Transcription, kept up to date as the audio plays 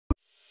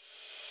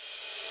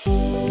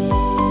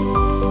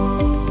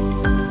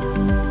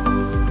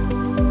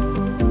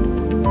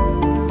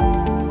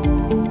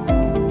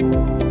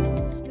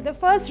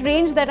first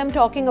range that I'm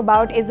talking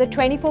about is the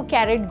 24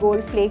 karat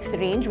Gold Flakes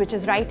range, which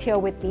is right here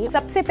with me.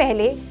 सबसे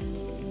पहले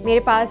मेरे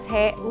पास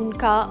है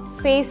उनका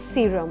face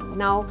serum.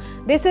 Now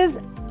this is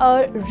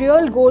a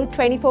real gold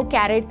 24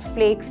 karat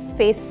flakes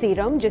face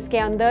serum जिसके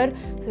अंदर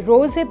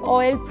rosehip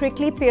oil,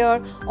 prickly pear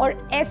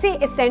और ऐसे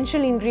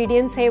essential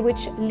ingredients है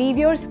which leave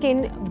your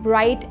skin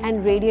bright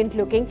and radiant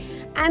looking,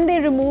 and they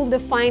remove the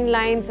fine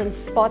lines and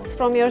spots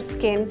from your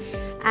skin,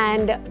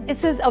 and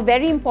this is a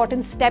very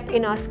important step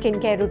in our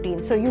skincare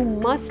routine. So you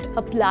must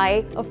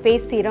apply a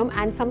face serum,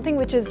 and something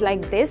which is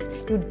like this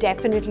you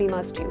definitely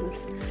must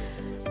use.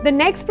 The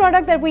next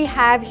product that we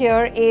have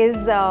here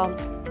is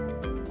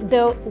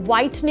the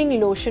whitening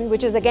lotion,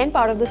 which is again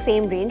part of the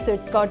same range. So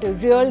it's got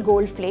real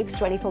gold flakes,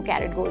 24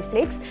 karat gold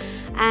flakes,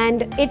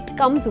 and it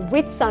comes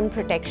with sun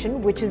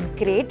protection, which is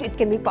great. It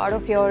can be part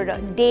of your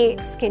day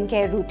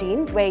skincare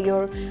routine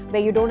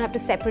where you don't have to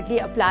separately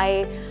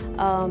apply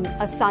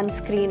a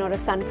sunscreen or a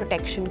sun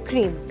protection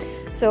cream.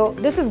 So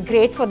this is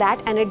great for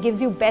that, and it gives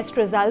you best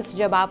results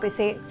जब आप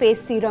इसे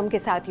face serum के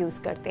साथ use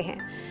करते हैं.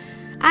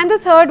 And the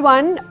third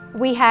one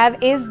we have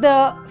is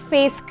the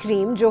face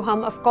cream, जो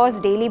हम of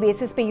course daily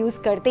basis पे use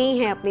करते ही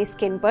हैं अपनी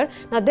skin पर.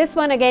 Now this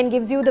one again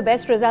gives you the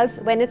best results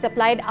when it's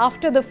applied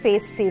after the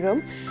face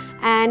serum,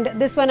 and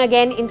this one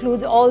again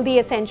includes all the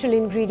essential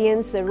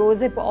ingredients,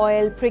 rosehip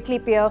oil, prickly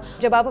pear.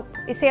 जब आप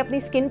इसे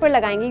अपनी skin पर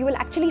लगाएंगे you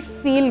will actually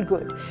feel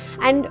good,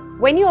 and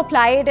when you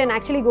apply it and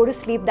actually go to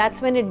sleep,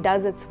 that's when it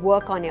does its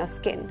work on your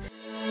skin.